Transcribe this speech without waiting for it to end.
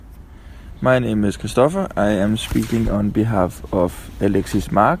My name is Kristoffer. I am speaking on behalf of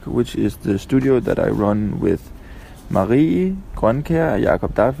Alexis Mark, which is the studio that I run with Marie Grønkjær,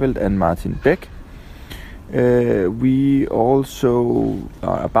 Jakob Darfeldt and Martin Beck. We also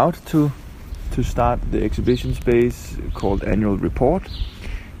are about to start the exhibition space called Annual Report,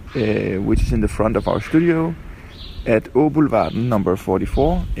 which is in the front of our studio at Åboulevarden number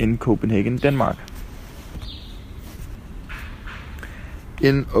 44 in Copenhagen, Denmark.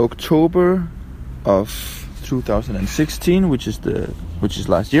 In October of 2016, which is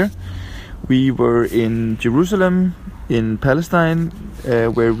last year, we were in Jerusalem in Palestine,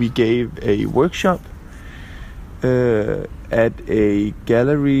 where we gave a workshop at a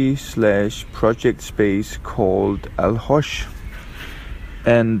gallery/project space called Al-Hosh,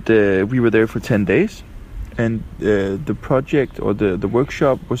 and we were there for 10 days. And the project or the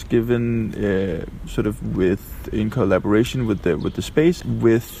workshop was given sort of in collaboration with the space,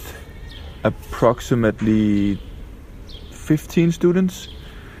 with approximately 15 students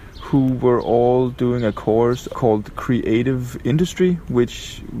who were all doing a course called Creative Industry,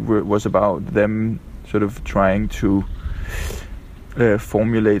 which was about them sort of trying to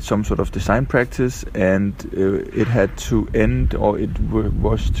formulate some sort of design practice, and it had to end, or it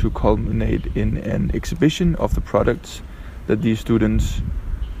was to culminate in an exhibition of the products that these students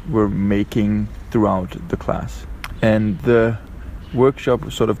were making throughout the class. And the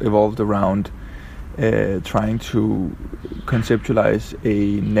workshop sort of evolved around trying to conceptualize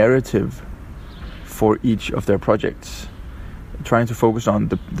a narrative for each of their projects, trying to focus on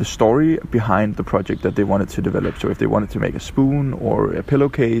the story behind the project that they wanted to develop. So if they wanted to make a spoon or a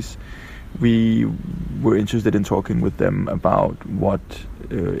pillowcase, we were interested in talking with them about what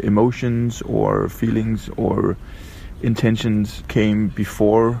emotions or feelings or intentions came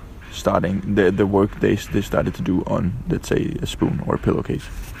before starting the work they started to do on, let's say, a spoon or a pillowcase.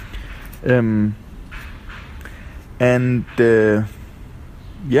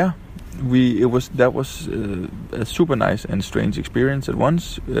 That was a super nice and strange experience at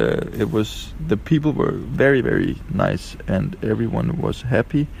once. The people were very, very nice, and everyone was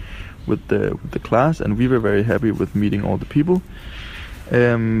happy with the class, and we were very happy with meeting all the people.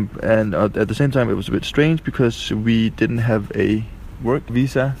 And at the same time, it was a bit strange because we didn't have a work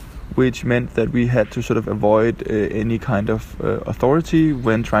visa, which meant that we had to sort of avoid any kind of authority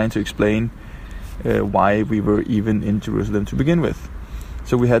when trying to explain why we were even in Jerusalem to begin with.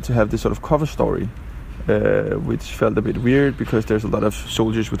 So we had to have this sort of cover story, which felt a bit weird because there's a lot of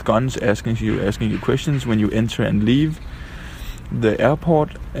soldiers with guns asking you questions when you enter and leave the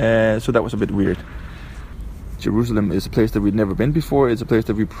airport. So that was a bit weird. Jerusalem is a place that we'd never been before. It's a place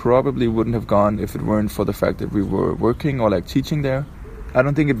that we probably wouldn't have gone if it weren't for the fact that we were working or like teaching there. I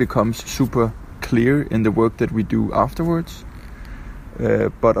don't think it becomes super clear in the work that we do afterwards.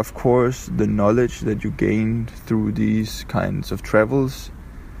 But of course, the knowledge that you gain through these kinds of travels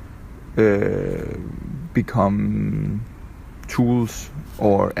become tools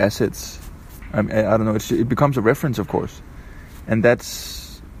or assets. I don't know. It becomes a reference, of course, and that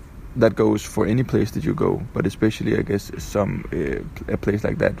goes for any place that you go. But especially, I guess, a place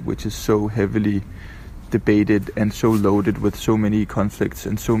like that, which is so heavily debated and so loaded with so many conflicts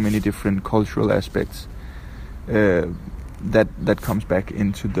and so many different cultural aspects. That comes back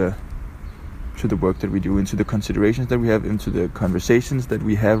into the work that we do, into the considerations that we have, into the conversations that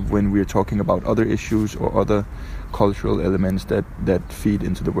we have when we're talking about other issues or other cultural elements that feed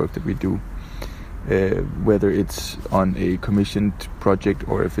into the work that we do, whether it's on a commissioned project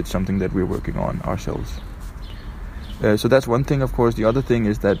or if it's something that we're working on ourselves. So that's one thing. Of course, the other thing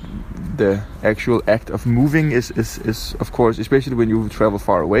is that the actual act of moving is of course, especially when you travel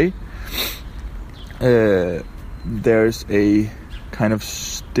far away, there's a kind of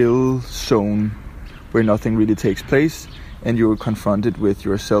still zone where nothing really takes place, and you're confronted with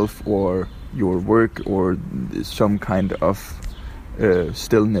yourself or your work or some kind of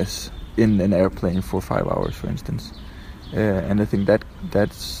stillness in an airplane for 5 hours, for instance. And I think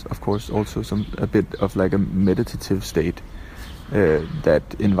that's of course also a bit of like a meditative state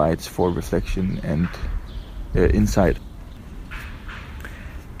that invites for reflection and insight.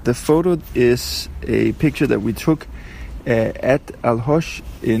 The photo is a picture that we took at Al-Hosh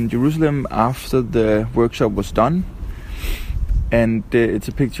in Jerusalem after the workshop was done. And it's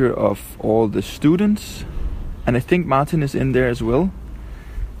a picture of all the students. And I think Martin is in there as well.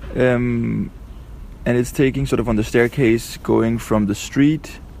 And it's taking sort of on the staircase going from the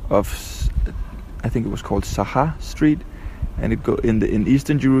street of, I think it was called Saha Street. And it go in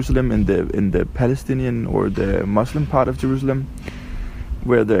eastern Jerusalem, in the Palestinian or the Muslim part of Jerusalem,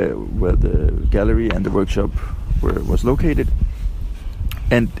 where the gallery and the workshop was located.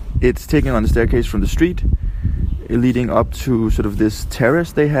 And it's taking on the staircase from the street, leading up to sort of this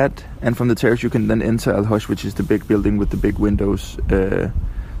terrace they had, and from the terrace you can then enter Al Hosh, which is the big building with the big windows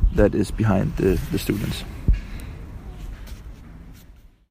that is behind the students.